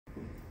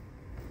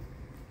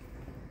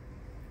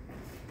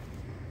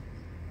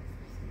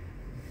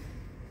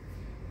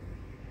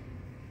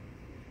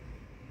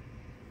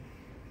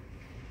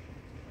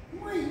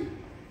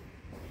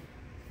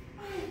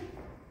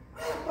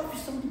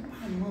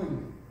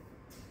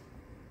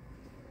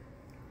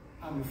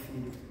Ah, meu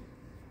filho,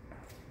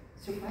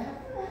 seu pai era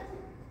poeta.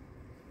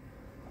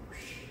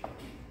 Oxi,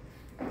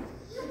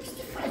 e o que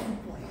você faz um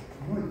poeta,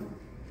 mãe?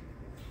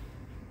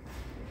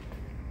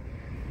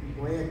 Um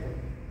poeta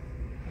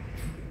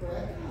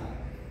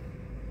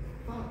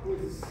fala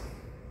coisas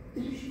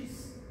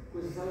tristes,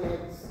 coisas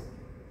alegres.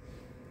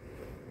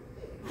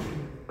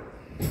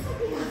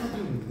 Alguém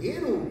ganhava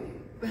dinheiro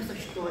com essa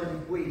história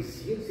de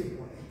poesia, de ser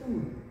poeta,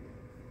 mãe?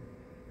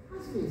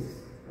 Às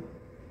vezes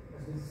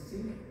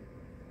sim,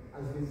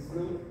 às vezes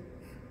não.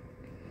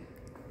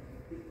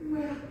 Não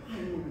era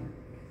pai, mãe.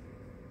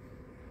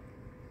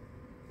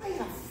 Pai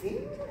era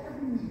feio ou era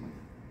bonito?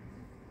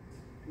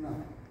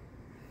 Não.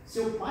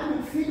 Seu pai,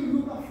 meu filho,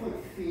 nunca foi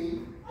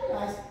feio.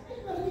 Aliás,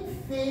 ele não era nem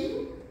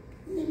feio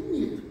nem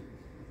bonito.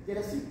 Ele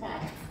era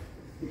simpático.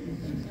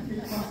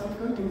 Ele passava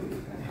cantando.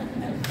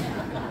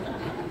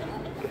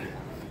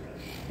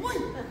 Mãe,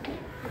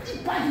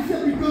 e pai vivia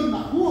brigando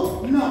na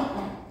rua?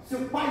 Não.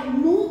 Seu pai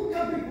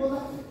nunca brigou na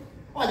rua.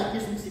 Olha, que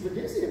isso me sirva de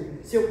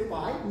exemplo. Seu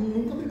pai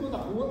nunca brigou na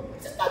rua.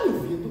 Você está me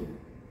ouvindo?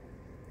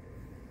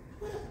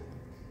 Agora,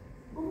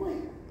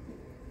 mamãe,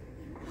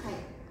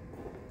 pai,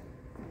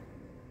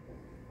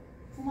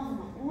 fumava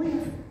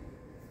maconha?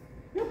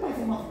 Meu pai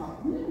fumava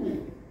maconha,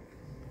 mãe?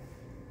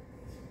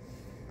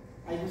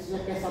 Aí você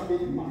já quer saber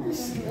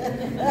demais.